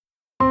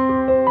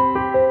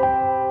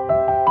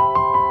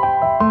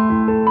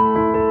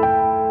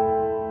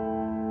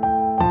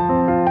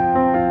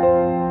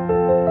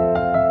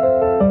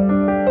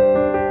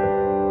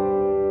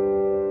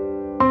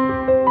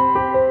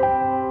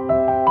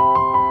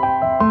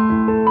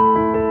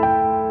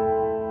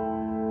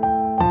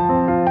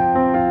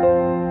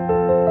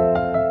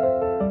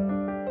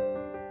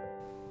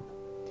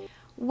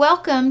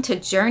Welcome to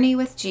Journey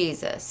with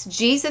Jesus,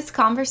 Jesus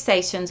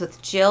Conversations with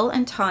Jill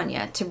and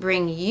Tanya to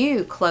bring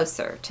you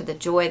closer to the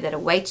joy that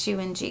awaits you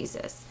in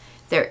Jesus.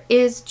 There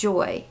is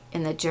joy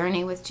in the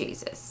journey with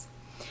Jesus.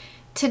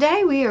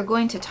 Today we are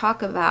going to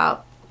talk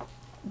about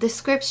the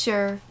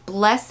scripture,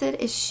 "Blessed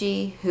is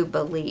she who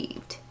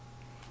believed."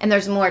 And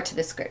there's more to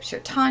the scripture.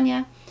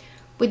 Tanya,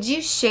 would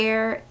you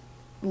share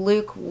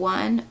Luke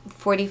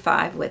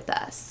 1:45 with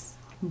us?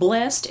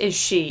 Blessed is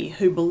she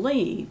who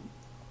believed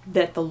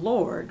that the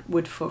Lord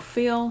would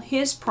fulfill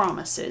his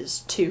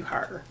promises to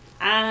her.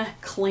 I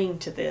cling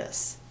to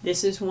this.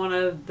 This is one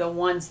of the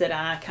ones that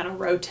I kind of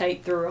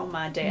rotate through on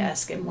my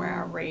desk and where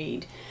I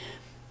read.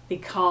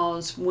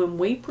 Because when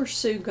we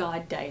pursue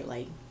God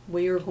daily,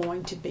 we are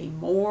going to be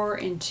more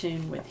in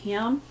tune with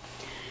him.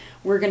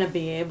 We're going to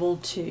be able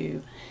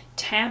to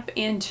tap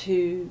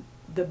into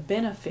the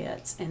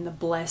benefits and the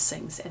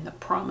blessings and the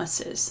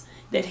promises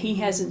that he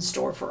has in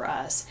store for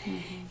us.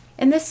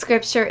 And this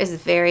scripture is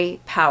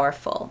very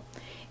powerful.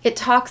 It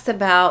talks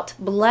about,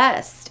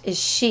 blessed is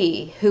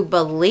she who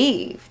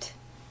believed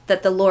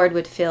that the Lord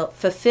would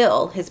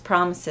fulfill his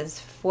promises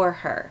for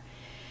her.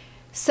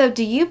 So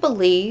do you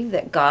believe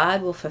that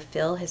God will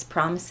fulfill his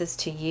promises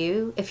to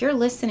you? If you're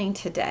listening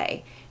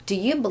today, do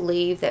you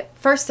believe that,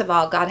 first of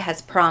all, God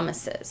has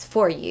promises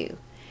for you?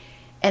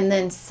 And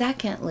then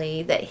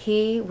secondly, that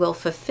he will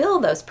fulfill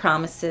those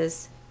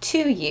promises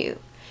to you?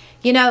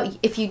 You know,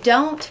 if you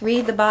don't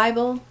read the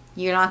Bible,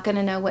 you're not going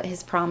to know what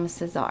his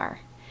promises are.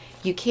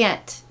 You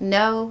can't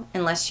know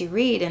unless you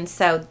read. And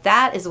so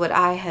that is what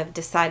I have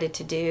decided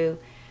to do,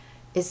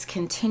 is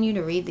continue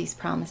to read these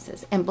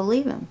promises and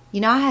believe them.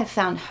 You know, I have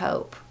found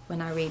hope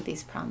when I read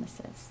these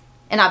promises.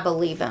 And I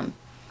believe them.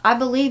 I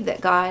believe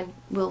that God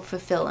will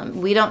fulfill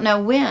them. We don't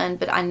know when,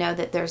 but I know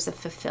that there's a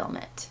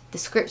fulfillment. The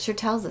scripture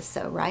tells us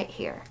so right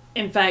here.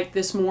 In fact,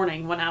 this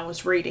morning when I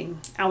was reading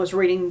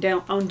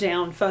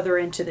down further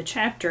into the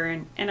chapter,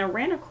 and I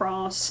ran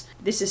across,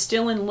 this is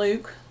still in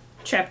Luke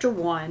chapter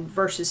 1,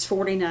 verses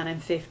 49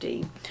 and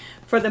 50.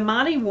 "For the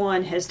mighty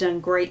one has done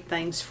great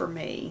things for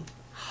me.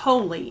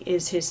 Holy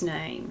is his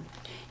name.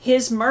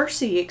 His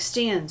mercy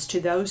extends to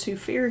those who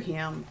fear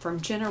him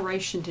from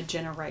generation to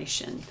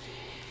generation."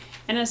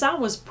 And as I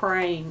was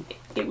praying,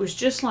 it was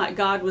just like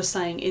God was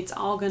saying, it's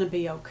all going to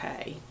be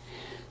okay.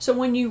 So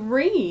when you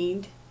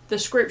read the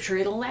scripture,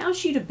 it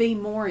allows you to be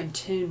more in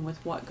tune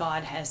with what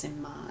God has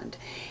in mind.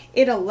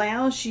 It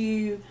allows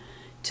you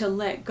to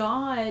let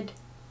God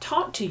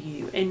talk to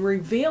you and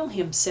reveal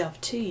himself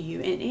to you.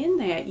 And in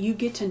that, you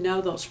get to know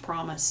those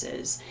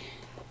promises.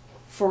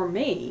 For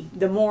me,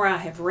 the more I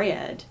have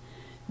read,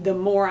 the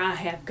more I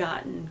have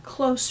gotten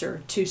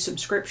closer to some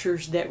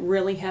scriptures that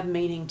really have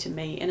meaning to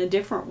me in a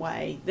different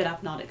way that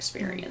I've not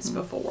experienced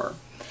before.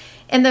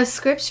 And those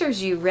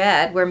scriptures you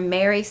read were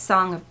Mary's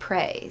song of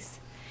praise.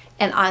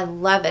 And I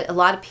love it. A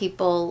lot of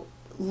people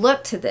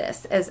look to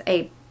this as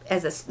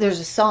there's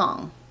a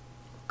song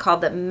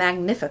called the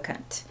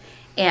Magnificat,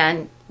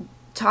 and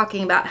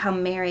talking about how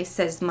Mary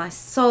says, "My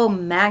soul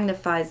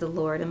magnifies the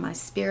Lord, and my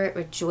spirit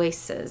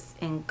rejoices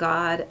in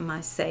God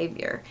my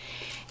Savior."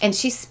 And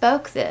she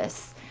spoke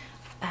this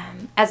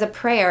as a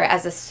prayer,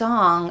 as a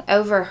song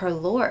over her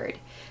Lord.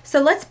 So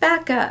let's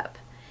back up.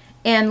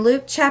 And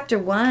Luke chapter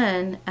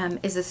 1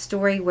 is a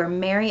story where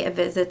Mary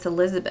visits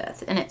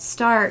Elizabeth, and it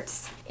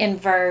starts in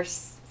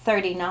verse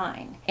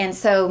 39. And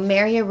so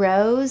Mary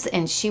arose,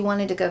 and she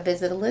wanted to go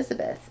visit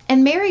Elizabeth.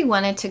 And Mary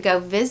wanted to go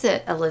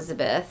visit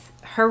Elizabeth,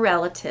 her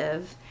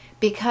relative,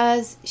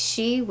 because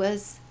she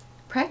was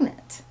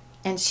pregnant.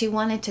 And she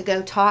wanted to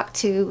go talk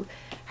to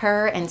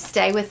her and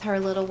stay with her a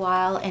little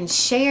while and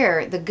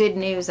share the good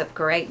news of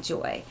great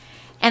joy.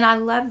 And I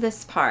love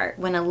this part.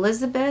 When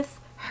Elizabeth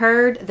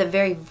heard the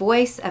very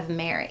voice of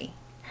Mary,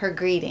 her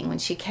greeting, when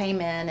she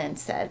came in and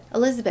said,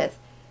 "Elizabeth,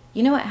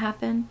 you know what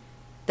happened?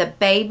 The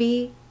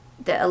baby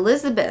that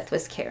Elizabeth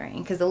was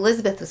carrying," because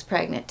Elizabeth was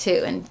pregnant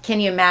too, and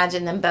can you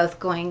imagine them both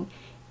going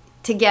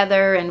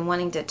together and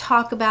wanting to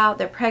talk about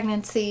their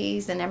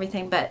pregnancies and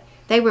everything, but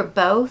they were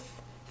both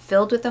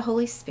filled with the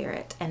Holy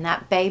Spirit, and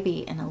that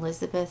baby in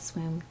Elizabeth's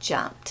womb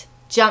jumped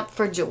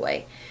for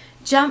joy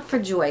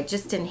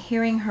just in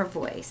hearing her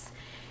voice.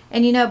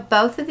 And you know,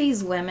 both of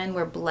these women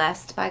were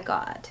blessed by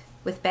God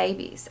with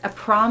babies, a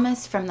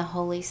promise from the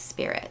Holy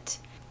Spirit.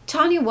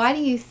 Tanya, why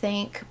do you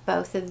think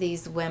both of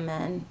these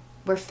women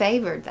were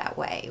favored that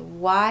way?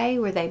 Why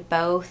were they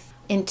both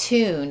in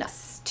tune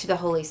to the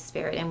Holy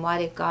Spirit, and why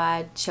did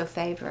God show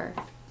favor?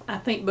 I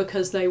think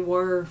because they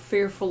were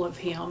fearful of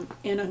him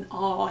in an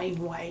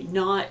awing way.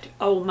 Not,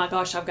 oh my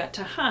gosh, I've got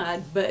to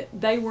hide, but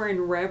they were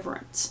in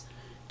reverence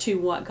to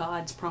what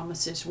God's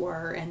promises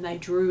were, and they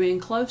drew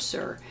in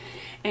closer.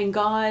 And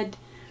God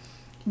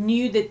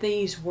knew that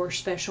these were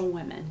special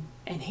women,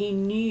 and he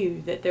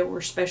knew that there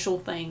were special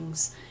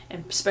things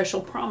and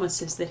special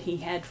promises that he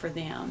had for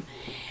them.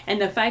 And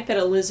the fact that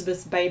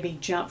Elizabeth's baby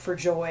jumped for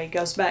joy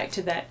goes back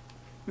to that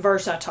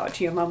verse I talked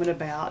to you a moment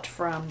about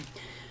from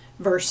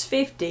verse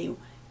 50,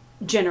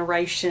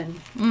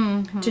 generation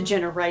to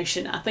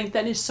generation. I think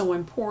that is so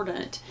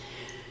important,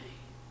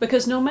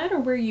 because no matter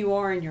where you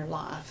are in your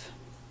life,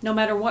 No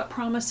matter what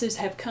promises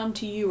have come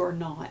to you or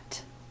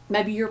not,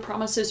 maybe your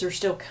promises are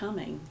still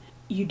coming.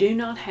 You do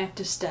not have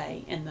to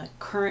stay in the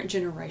current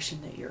generation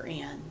that you're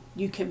in.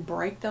 You can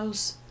break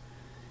those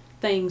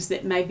things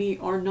that maybe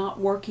are not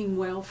working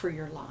well for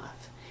your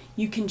life.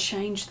 You can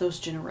change those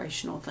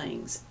generational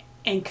things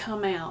and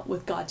come out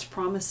with God's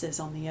promises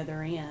on the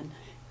other end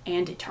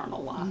and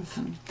eternal life.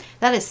 Mm-hmm.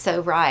 That is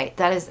so right.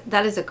 That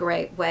is a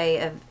great way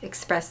of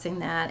expressing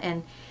that.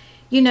 And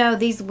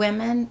these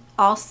women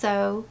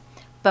also,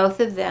 both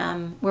of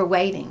them were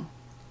waiting.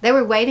 They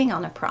were waiting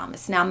on a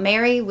promise. Now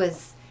Mary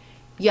was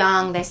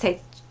young, they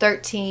say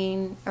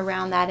 13,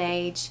 around that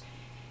age,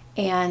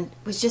 and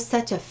was just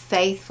such a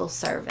faithful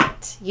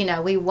servant.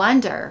 We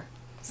wonder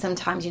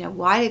sometimes,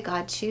 why did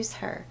God choose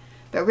her?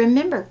 But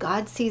remember,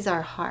 God sees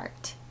our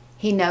heart.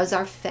 He knows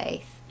our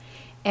faith.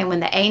 And when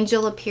the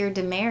angel appeared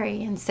to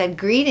Mary and said,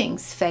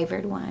 "Greetings,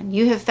 favored one,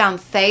 you have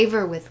found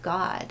favor with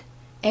God,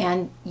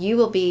 and you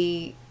will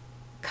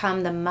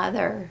become the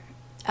mother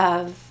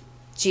of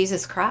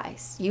Jesus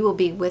Christ. You will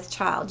be with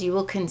child. You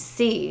will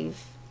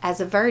conceive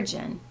as a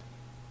virgin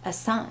a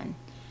son."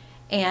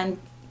 And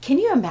can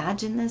you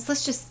imagine this?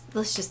 Let's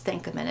just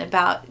think a minute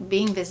about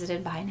being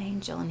visited by an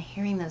angel and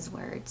hearing those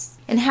words.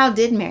 And how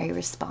did Mary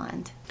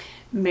respond?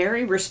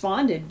 Mary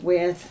responded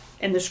with,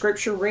 and the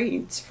scripture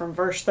reads from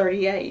verse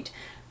 38,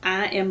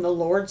 "I am the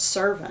Lord's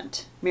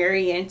servant."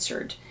 Mary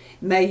answered,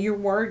 "May your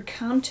word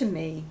come to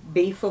me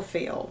be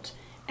fulfilled."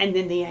 And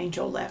then the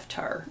angel left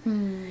her.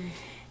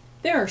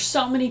 There are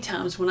so many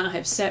times when I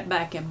have sat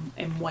back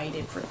and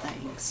waited for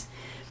things.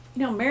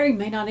 Mary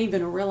may not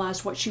even have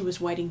realized what she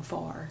was waiting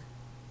for,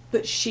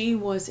 but she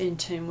was in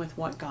tune with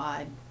what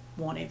God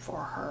wanted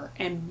for her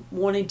and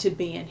wanted to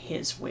be in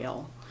His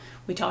will.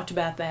 We talked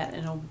about that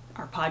in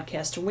our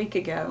podcast a week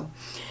ago.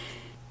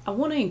 I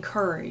want to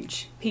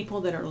encourage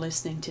people that are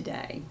listening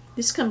today.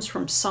 This comes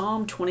from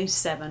Psalm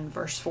 27,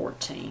 verse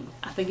 14.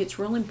 I think it's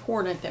real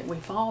important that we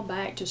fall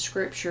back to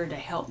Scripture to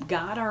help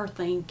guide our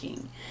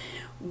thinking.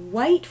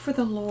 Wait for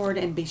the Lord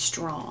and be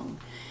strong.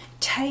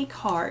 Take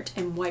heart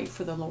and wait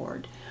for the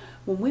Lord.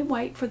 When we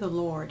wait for the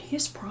Lord,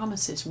 His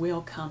promises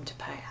will come to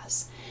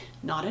pass.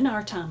 Not in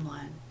our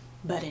timeline,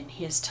 but in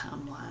His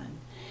timeline.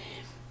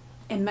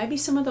 And maybe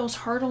some of those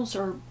hurdles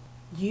are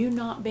you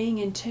not being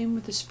in tune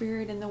with the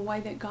Spirit in the way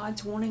that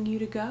God's wanting you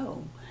to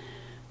go.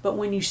 But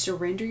when you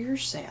surrender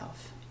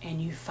yourself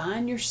and you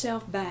find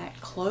yourself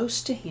back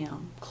close to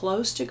Him,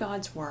 close to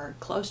God's Word,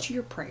 close to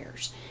your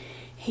prayers,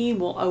 He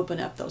will open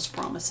up those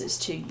promises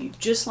to you,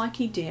 just like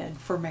He did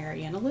for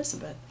Mary and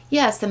Elizabeth.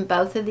 Yes, and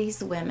both of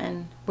these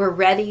women were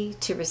ready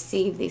to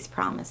receive these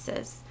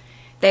promises.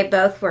 They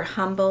both were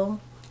humble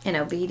and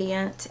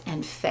obedient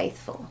and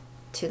faithful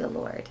to the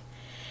Lord.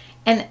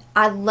 And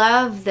I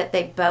love that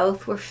they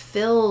both were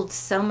filled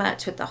so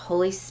much with the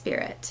Holy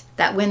Spirit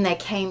that when they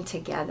came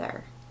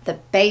together, the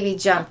baby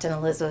jumped in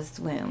Elizabeth's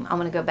womb. I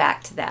want to go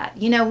back to that.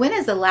 When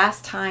is the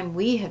last time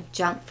we have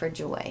jumped for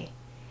joy?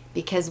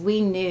 Because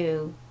we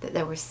knew that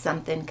there was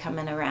something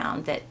coming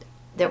around, that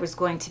there was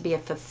going to be a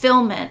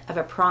fulfillment of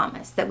a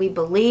promise that we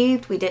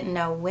believed. We didn't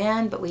know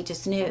when, but we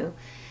just knew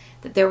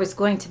that there was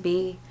going to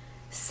be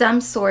some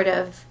sort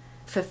of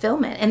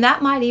fulfillment. And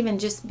that might even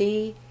just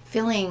be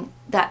feeling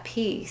that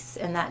peace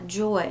and that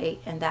joy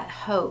and that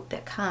hope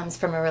that comes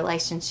from a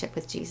relationship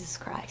with Jesus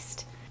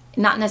Christ.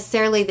 Not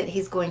necessarily that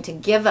He's going to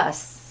give us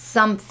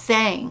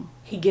something.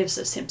 He gives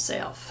us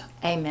Himself.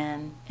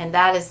 Amen. And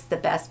that is the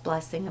best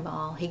blessing of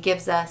all. He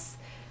gives us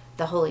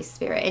the Holy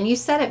Spirit. And you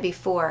said it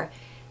before,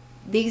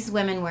 these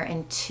women were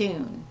in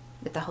tune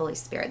with the Holy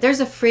Spirit.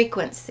 There's a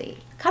frequency,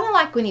 kind of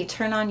like when you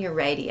turn on your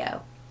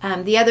radio.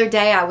 The other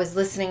day I was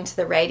listening to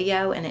the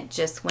radio and it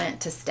just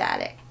went to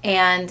static.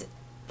 And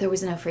there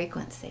was no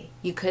frequency.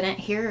 You couldn't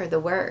hear the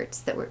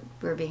words that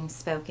were being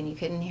spoken. You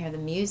couldn't hear the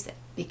music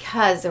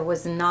because there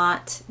was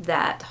not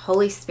that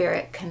Holy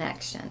Spirit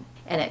connection.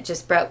 And it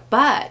just broke.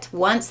 But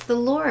once the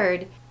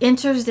Lord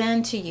enters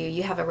into you,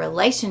 you have a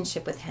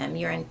relationship with Him,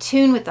 you're in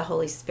tune with the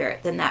Holy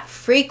Spirit, then that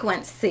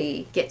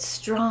frequency gets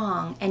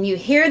strong and you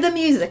hear the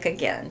music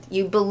again.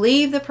 You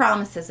believe the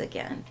promises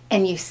again.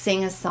 And you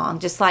sing a song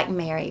just like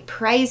Mary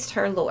praised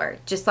her Lord,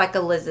 just like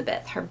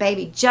Elizabeth. Her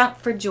baby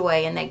jumped for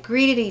joy and they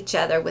greeted each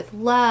other with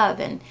love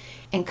and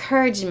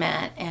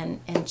encouragement and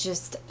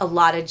just a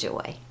lot of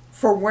joy.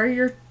 For where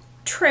your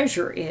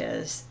treasure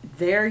is,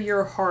 there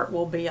your heart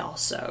will be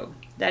also.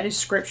 That is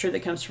scripture that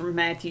comes from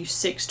Matthew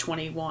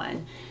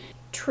 6:21.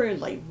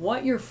 Truly,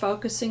 what you're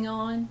focusing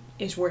on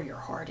is where your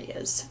heart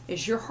is.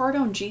 Is your heart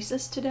on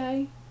Jesus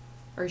today?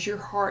 Or is your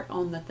heart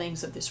on the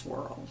things of this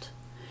world?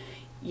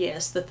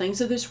 Yes, the things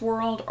of this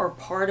world are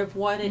part of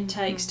what it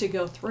takes to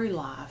go through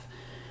life.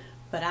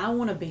 But I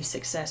want to be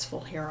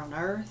successful here on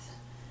earth,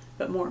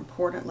 but more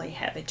importantly,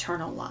 have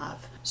eternal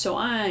life. So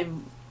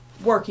I'm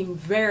working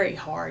very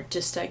hard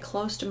to stay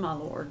close to my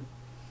Lord.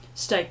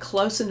 Stay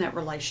close in that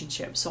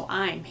relationship so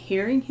I am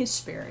hearing His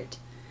Spirit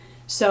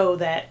so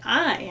that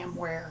I am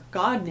where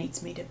God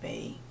needs me to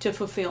be to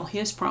fulfill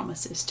His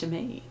promises to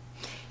me.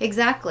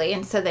 Exactly,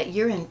 and so that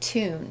you're in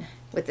tune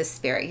with the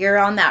Spirit. You're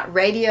on that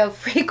radio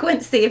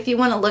frequency, if you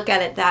want to look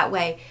at it that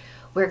way,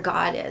 where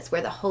God is,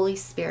 where the Holy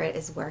Spirit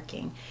is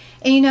working.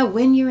 And you know,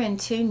 when you're in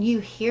tune, you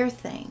hear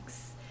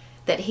things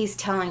that He's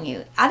telling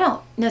you. I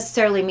don't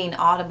necessarily mean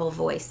audible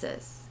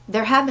voices.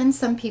 There have been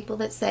some people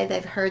that say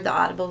they've heard the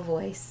audible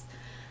voice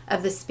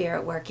of the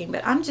Spirit working,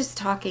 but I'm just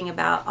talking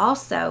about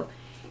also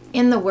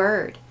in the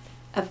Word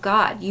of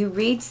God. You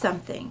read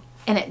something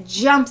and it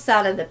jumps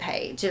out of the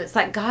page, and it's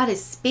like God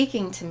is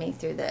speaking to me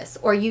through this.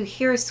 Or you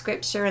hear a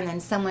scripture and then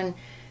someone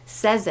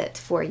says it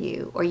for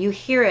you, or you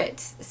hear it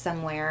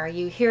somewhere, or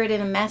you hear it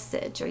in a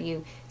message, or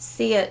you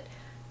see it,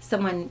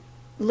 someone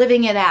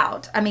living it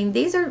out. I mean,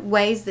 these are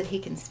ways that He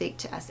can speak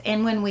to us.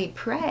 And when we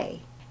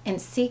pray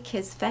and seek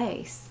His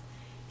face,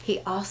 He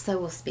also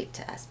will speak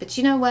to us. But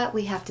you know what?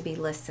 We have to be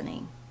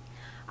listening.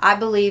 I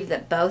believe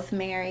that both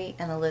Mary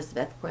and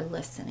Elizabeth were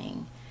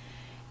listening.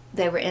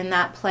 They were in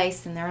that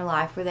place in their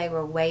life where they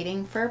were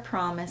waiting for a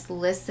promise,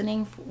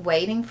 listening,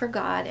 waiting for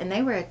God, and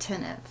they were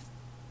attentive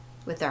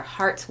with their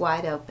hearts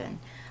wide open.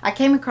 I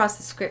came across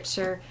the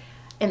scripture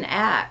in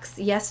Acts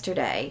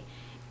yesterday,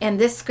 and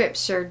this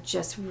scripture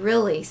just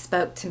really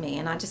spoke to me,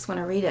 and I just want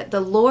to read it.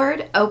 The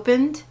Lord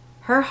opened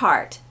her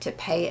heart to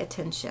pay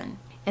attention.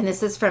 And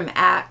this is from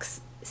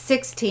Acts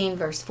 16,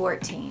 verse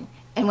 14.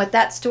 And what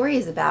that story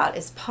is about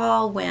is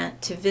Paul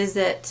went to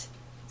visit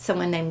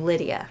someone named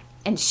Lydia.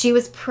 And she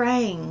was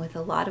praying with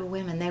a lot of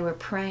women. They were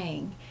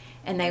praying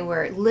and they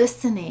were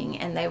listening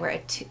and they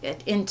were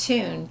in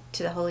tune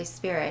to the Holy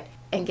Spirit.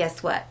 And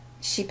guess what?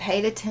 She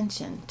paid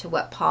attention to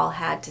what Paul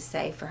had to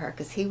say for her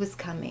because he was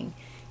coming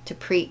to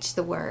preach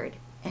the word,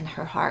 and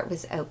her heart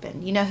was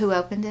open. You know who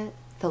opened it?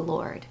 The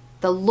Lord.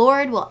 The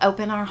Lord will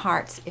open our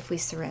hearts if we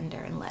surrender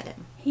and let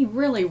Him. He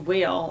really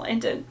will.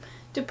 And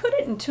to put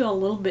it into a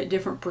little bit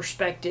different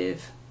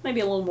perspective,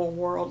 maybe a little more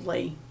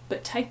worldly,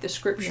 but take the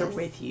scripture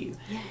with you.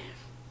 Yeah.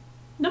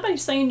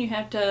 Nobody's saying you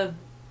have to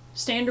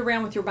stand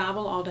around with your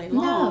Bible all day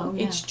long.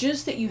 No. It's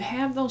just that you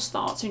have those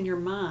thoughts in your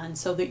mind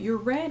so that you're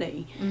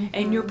ready Mm-hmm.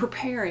 and you're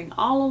preparing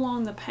all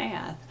along the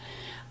path.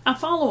 I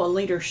follow a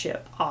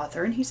leadership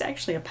author, and he's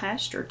actually a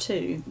pastor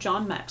too,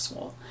 John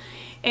Maxwell.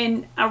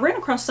 And I ran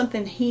across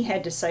something he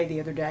had to say the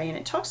other day, and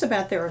it talks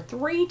about there are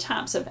 3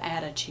 types of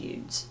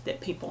attitudes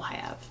that people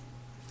have.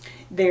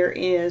 There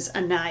is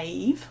a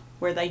naive,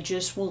 where they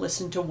just will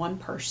listen to one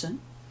person.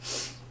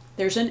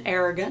 There's an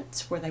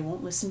arrogance, where they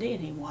won't listen to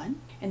anyone.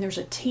 And there's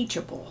a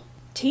teachable.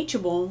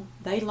 Teachable,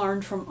 they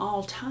learn from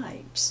all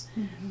types.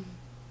 Mm-hmm.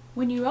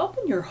 When you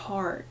open your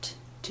heart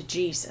to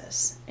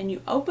Jesus and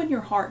you open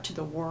your heart to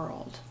the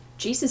world,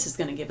 Jesus is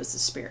going to give us the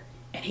Spirit.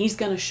 And He's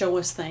going to show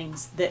us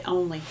things that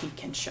only He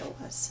can show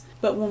us.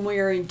 But when we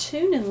are in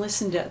tune and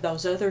listen to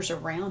those others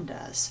around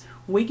us,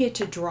 we get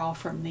to draw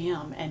from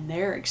them and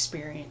their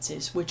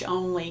experiences, which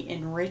only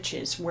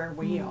enriches where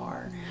we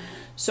are.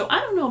 So I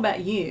don't know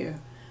about you,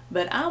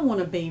 but I want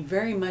to be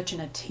very much in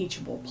a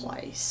teachable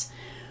place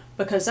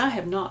because I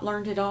have not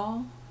learned it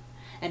all.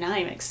 And I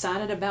am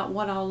excited about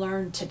what I'll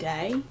learn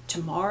today,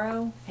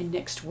 tomorrow, and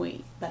next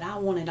week. But I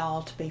want it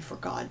all to be for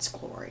God's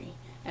glory.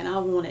 And I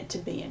want it to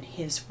be in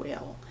His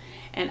will.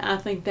 And I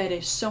think that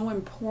is so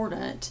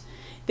important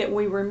that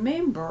we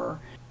remember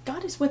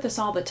God is with us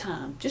all the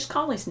time. Just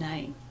call His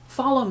name.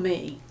 Follow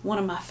me. One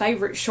of my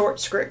favorite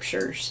short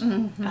scriptures.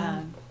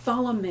 Mm-hmm.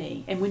 Follow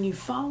me. And when you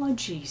follow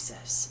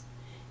Jesus,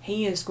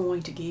 He is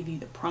going to give you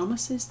the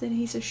promises that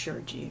He's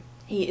assured you.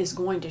 He is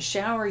going to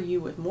shower you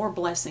with more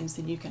blessings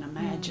than you can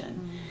imagine.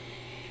 Mm-hmm.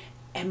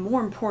 And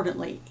more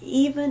importantly,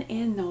 even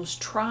in those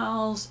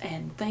trials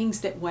and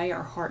things that weigh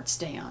our hearts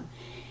down,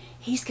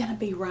 He's going to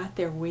be right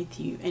there with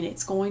you, and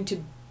it's going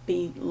to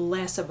be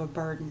less of a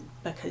burden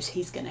because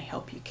He's going to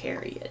help you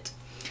carry it.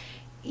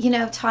 You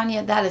know,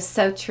 Tanya, that is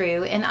so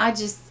true. And I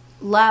just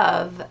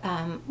love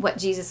what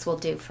Jesus will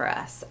do for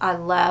us. I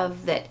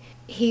love that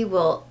He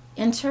will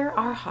enter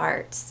our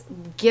hearts,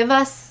 give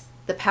us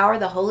the power of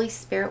the Holy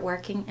Spirit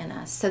working in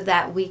us so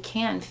that we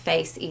can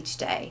face each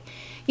day.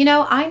 You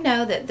know, I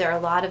know that there are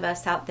a lot of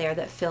us out there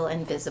that feel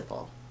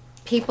invisible.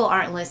 People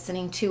aren't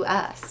listening to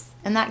us,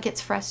 and that gets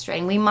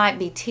frustrating. We might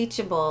be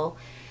teachable,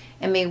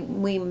 and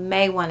we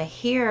may want to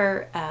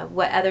hear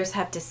what others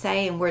have to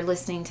say, and we're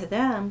listening to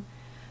them,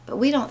 but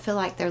we don't feel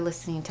like they're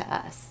listening to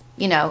us.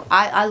 You know,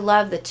 I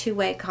love the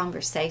two-way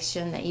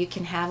conversation that you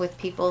can have with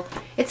people.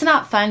 It's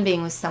not fun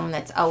being with someone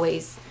that's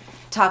always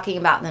talking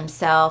about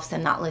themselves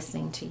and not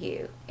listening to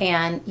you.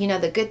 And, you know,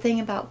 the good thing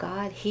about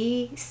God,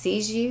 He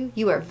sees you.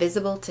 You are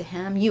visible to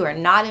Him. You are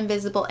not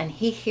invisible, and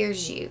He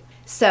hears you.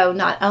 So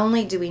not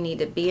only do we need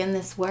to be in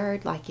this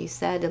Word, like you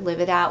said, to live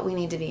it out, we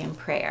need to be in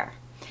prayer.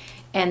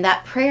 And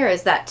that prayer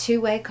is that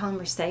two-way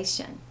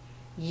conversation.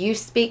 You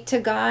speak to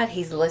God,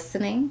 He's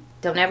listening.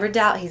 Don't ever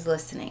doubt He's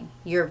listening.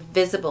 You're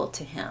visible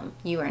to Him.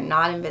 You are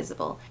not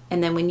invisible.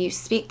 And then when you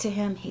speak to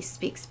Him, He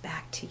speaks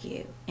back to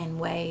you in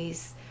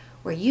ways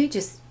where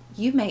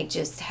you may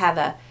just have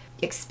a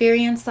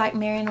experience like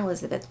Mary and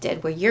Elizabeth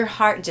did, where your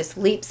heart just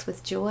leaps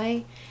with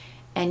joy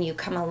and you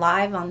come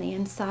alive on the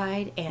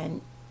inside,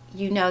 and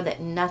you know that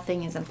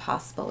nothing is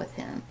impossible with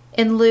Him.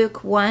 In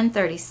Luke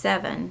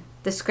 1:37,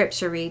 The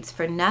scripture reads,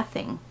 "For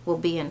nothing will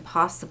be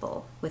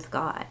impossible with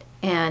God."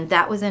 And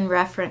that was in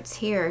reference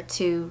here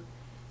to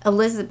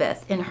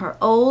Elizabeth in her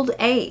old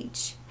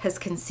age has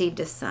conceived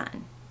a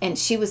son. And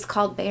she was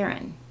called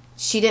barren.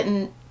 She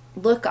didn't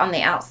look on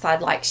the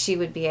outside like she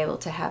would be able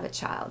to have a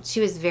child. She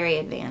was very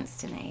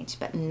advanced in age,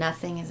 but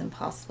nothing is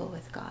impossible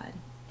with God.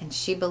 And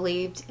she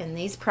believed in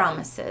these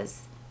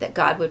promises that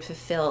God would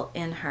fulfill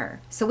in her.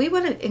 So we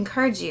want to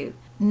encourage you,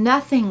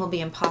 nothing will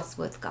be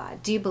impossible with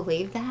God. Do you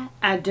believe that?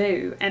 I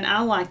do, and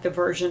I like the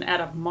version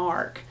out of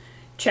Mark,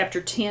 chapter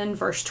 10,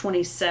 verse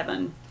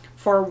 27.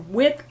 For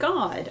with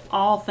God,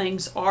 all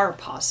things are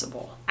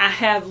possible. I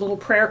have little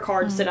prayer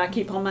cards that I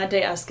keep on my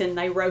desk, and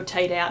they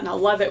rotate out, and I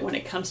love it when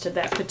it comes to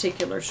that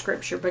particular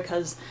scripture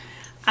because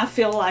I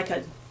feel like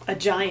a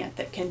giant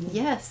that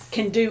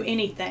can do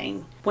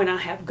anything when I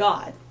have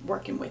God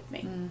working with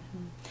me.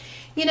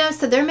 You know,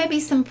 so there may be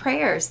some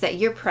prayers that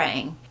you're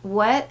praying.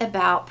 What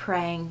about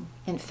praying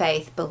in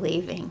faith,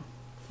 believing?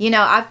 You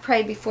know, I've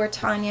prayed before,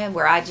 Tanya,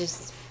 where I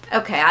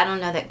don't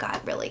know that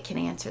God really can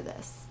answer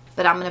this,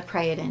 but I'm going to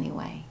pray it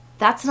anyway.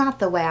 That's not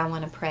the way I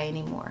want to pray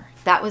anymore.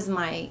 That was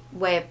my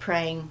way of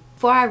praying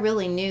before I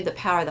really knew the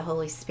power of the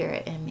Holy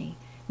Spirit in me.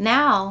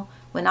 Now,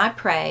 when I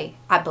pray,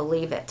 I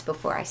believe it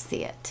before I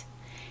see it.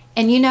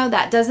 And you know,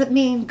 that doesn't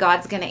mean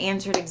God's going to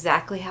answer it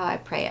exactly how I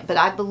pray it, but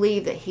I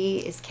believe that He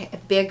is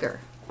bigger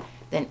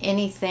than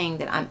anything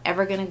that I'm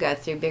ever going to go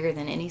through, bigger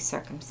than any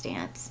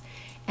circumstance,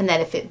 and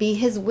that if it be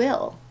His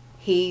will,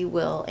 He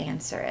will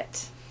answer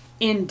it.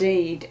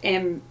 Indeed,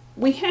 and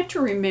we have to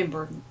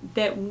remember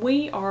that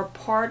we are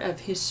part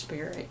of His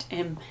Spirit,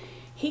 and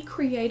He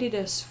created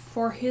us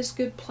for His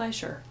good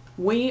pleasure.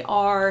 We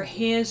are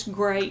His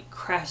great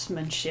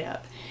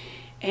craftsmanship,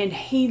 and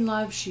He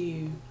loves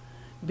you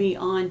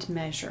beyond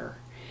measure.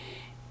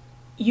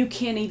 You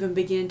can't even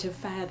begin to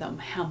fathom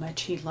how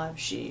much He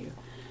loves you.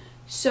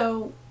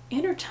 So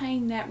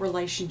entertain that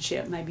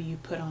relationship maybe you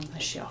put on the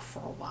shelf for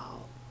a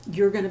while.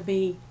 You're going to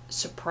be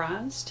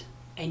surprised,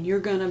 and you're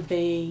going to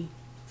be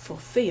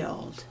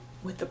fulfilled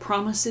with the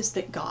promises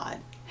that God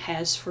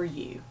has for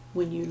you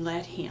when you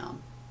let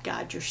Him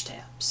guide your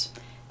steps.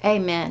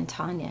 Amen,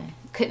 Tanya.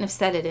 Couldn't have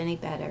said it any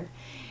better.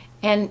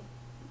 And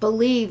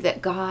believe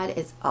that God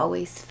is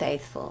always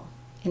faithful.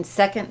 In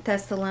 2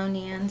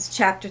 Thessalonians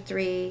chapter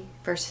 3,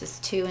 verses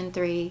 2 and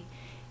 3,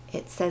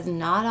 it says,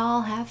 "Not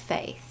all have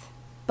faith,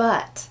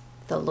 but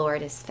the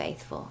Lord is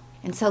faithful."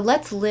 And so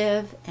let's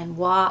live and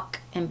walk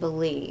and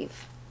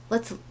believe.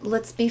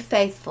 Let's be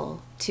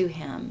faithful to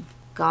Him.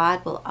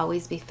 God will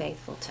always be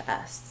faithful to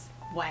us.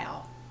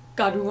 Wow.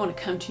 God, we want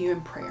to come to you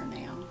in prayer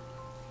now.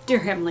 Dear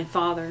Heavenly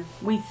Father,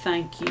 we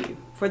thank you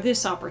for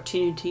this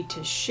opportunity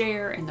to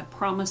share in the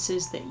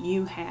promises that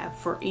you have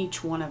for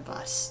each one of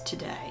us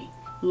today.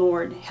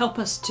 Lord, help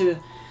us to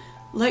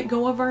let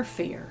go of our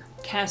fear,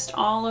 cast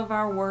all of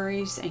our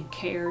worries and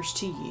cares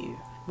to you.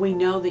 We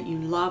know that you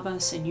love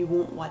us and you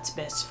want what's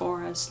best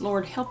for us.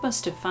 Lord, help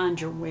us to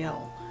find your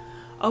will.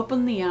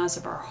 Open the eyes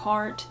of our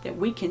heart that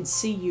we can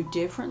see you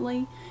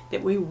differently,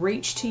 that we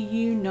reach to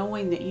you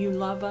knowing that you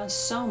love us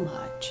so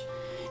much.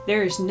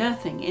 There is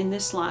nothing in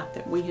this life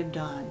that we have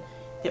done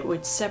that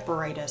would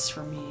separate us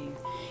from you.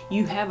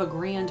 You have a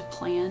grand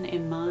plan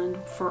in mind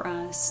for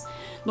us.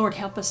 Lord,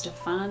 help us to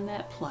find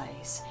that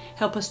place.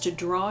 Help us to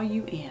draw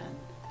you in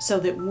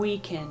so that we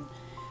can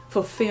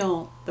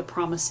fulfill the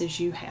promises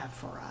you have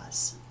for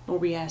us.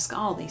 Lord, we ask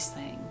all these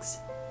things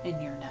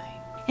in your name.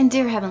 And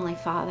dear Heavenly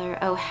Father,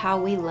 oh, how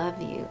we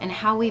love you and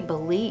how we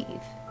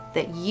believe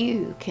that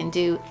you can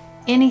do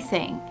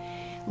anything.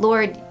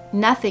 Lord,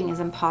 nothing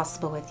is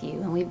impossible with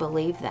you, and we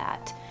believe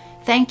that.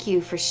 Thank you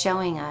for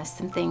showing us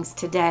some things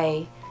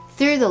today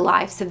through the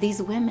lives of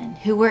these women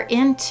who were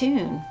in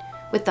tune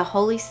with the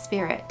Holy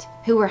Spirit,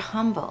 who were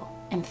humble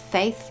and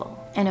faithful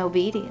and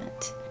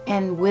obedient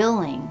and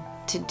willing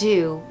to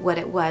do what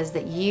it was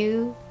that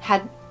you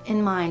had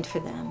in mind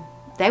for them.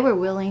 They were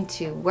willing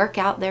to work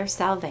out their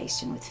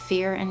salvation with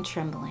fear and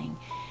trembling.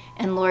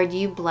 And Lord,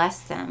 you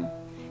blessed them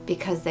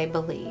because they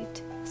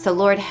believed. So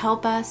Lord,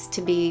 help us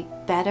to be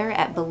better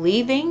at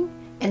believing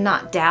and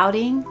not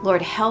doubting.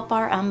 Lord, help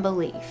our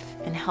unbelief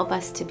and help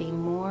us to be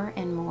more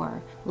and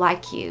more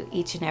like you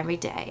each and every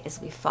day as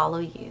we follow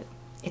you.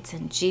 It's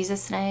in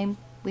Jesus' name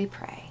we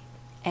pray.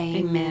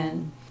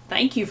 Amen.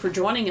 Thank you for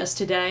joining us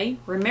today.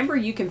 Remember,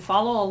 you can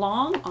follow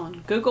along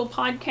on Google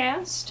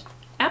Podcast,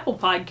 Apple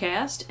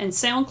Podcast, and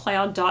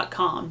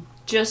SoundCloud.com.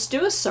 Just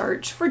do a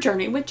search for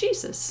Journey with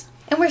Jesus.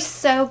 And we're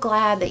so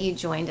glad that you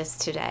joined us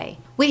today.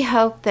 We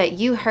hope that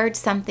you heard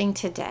something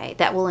today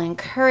that will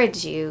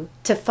encourage you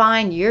to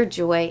find your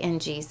joy in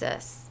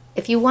Jesus.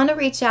 If you want to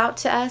reach out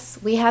to us,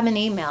 we have an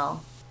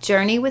email,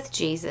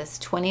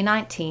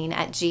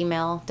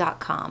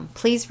 journeywithjesus2019@gmail.com.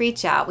 Please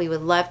reach out. We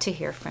would love to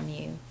hear from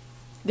you.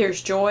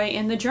 There's joy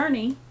in the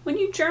journey when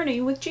you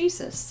journey with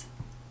Jesus.